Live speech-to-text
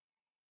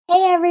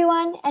Hey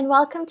everyone, and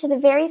welcome to the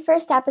very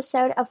first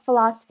episode of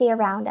Philosophy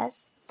Around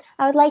Us.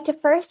 I would like to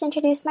first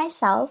introduce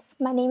myself.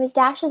 My name is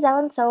Dasha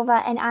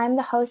Zelensova, and I'm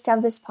the host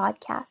of this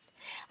podcast.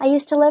 I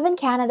used to live in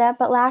Canada,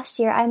 but last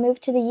year I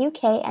moved to the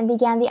UK and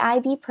began the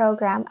IB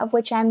program, of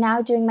which I'm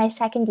now doing my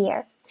second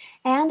year.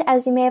 And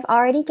as you may have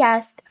already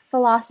guessed,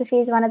 philosophy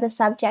is one of the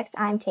subjects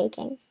I'm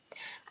taking.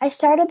 I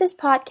started this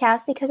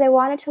podcast because I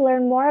wanted to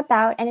learn more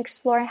about and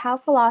explore how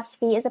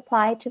philosophy is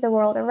applied to the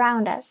world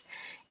around us.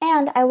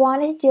 And I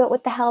wanted to do it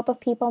with the help of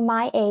people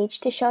my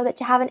age to show that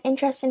to have an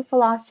interest in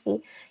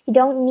philosophy, you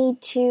don't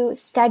need to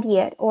study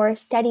it or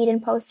study it in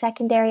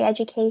post-secondary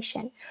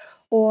education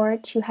or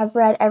to have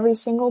read every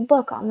single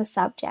book on the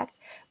subject.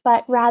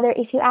 But rather,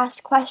 if you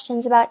ask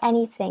questions about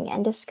anything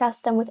and discuss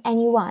them with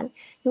anyone,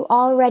 you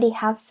already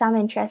have some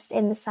interest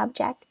in the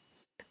subject.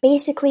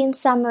 Basically, in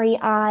summary,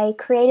 I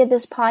created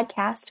this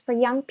podcast for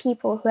young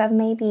people who have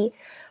maybe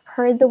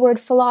heard the word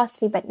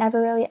philosophy but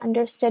never really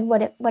understood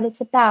what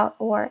it's about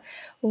or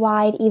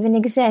why it even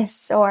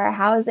exists or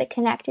how is it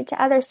connected to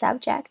other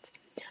subjects.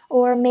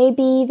 Or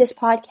maybe this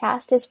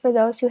podcast is for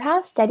those who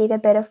have studied a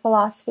bit of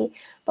philosophy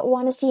but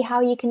want to see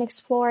how you can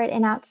explore it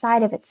in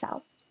outside of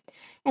itself.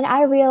 And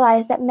I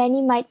realize that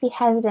many might be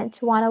hesitant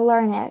to want to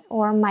learn it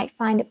or might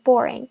find it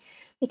boring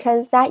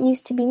because that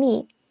used to be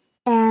me.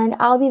 And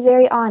I'll be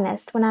very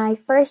honest, when I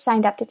first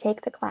signed up to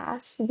take the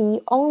class,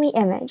 the only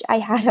image I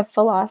had of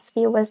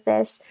philosophy was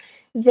this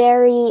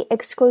very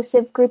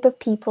exclusive group of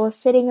people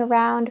sitting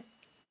around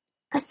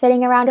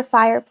a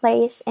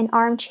fireplace in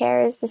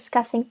armchairs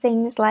discussing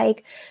things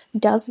like,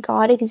 does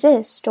God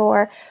exist?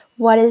 Or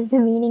what is the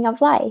meaning of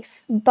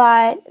life?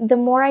 But the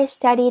more I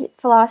studied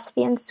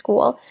philosophy in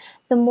school,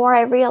 the more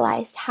I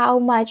realized how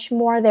much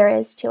more there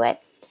is to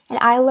it. And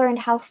I learned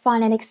how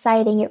fun and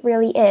exciting it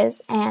really is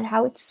and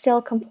how it's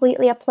still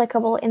completely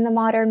applicable in the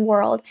modern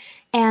world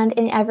and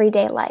in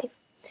everyday life.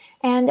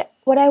 And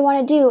what I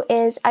want to do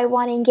is I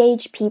want to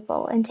engage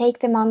people and take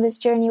them on this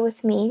journey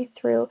with me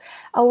through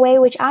a way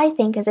which I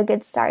think is a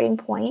good starting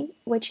point,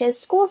 which is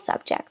school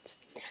subjects.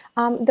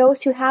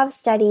 Those who have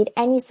studied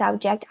any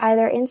subject,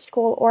 either in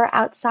school or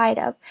outside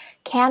of,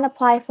 can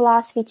apply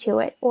philosophy to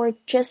it or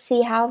just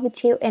see how the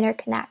two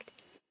interconnect.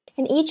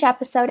 In each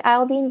episode, I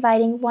will be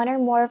inviting one or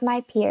more of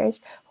my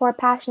peers who are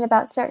passionate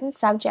about certain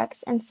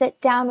subjects and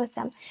sit down with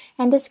them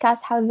and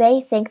discuss how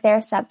they think their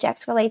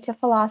subjects relate to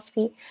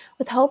philosophy,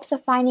 with hopes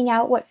of finding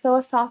out what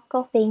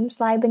philosophical themes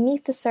lie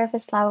beneath the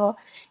surface level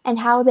and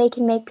how they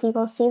can make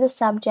people see the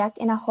subject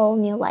in a whole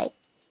new light.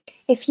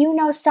 If you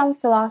know some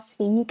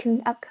philosophy, you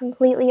can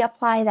completely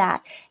apply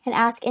that and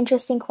ask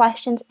interesting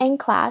questions in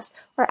class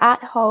or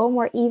at home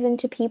or even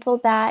to people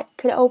that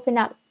could open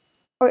up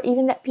or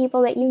even that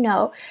people that you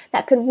know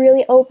that could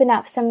really open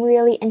up some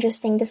really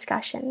interesting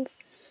discussions.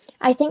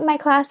 I think my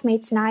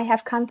classmates and I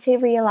have come to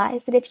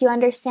realize that if you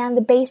understand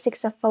the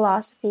basics of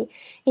philosophy,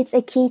 it's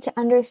a key to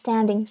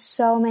understanding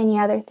so many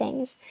other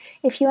things.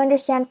 If you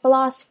understand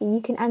philosophy, you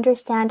can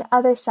understand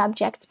other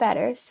subjects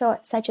better,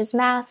 such as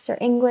maths or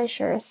English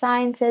or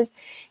sciences,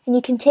 and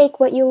you can take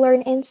what you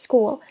learn in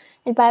school,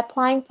 and by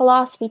applying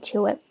philosophy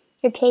to it,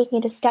 you're taking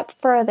it a step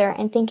further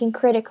and thinking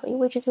critically,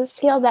 which is a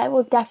skill that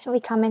will definitely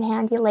come in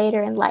handy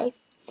later in life.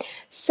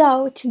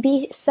 So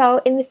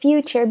in the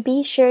future,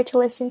 be sure to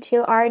listen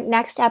to our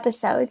next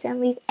episodes and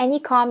leave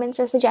any comments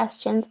or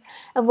suggestions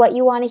of what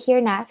you want to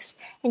hear next.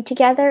 And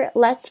together,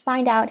 let's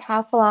find out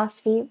how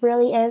philosophy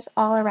really is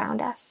all around us.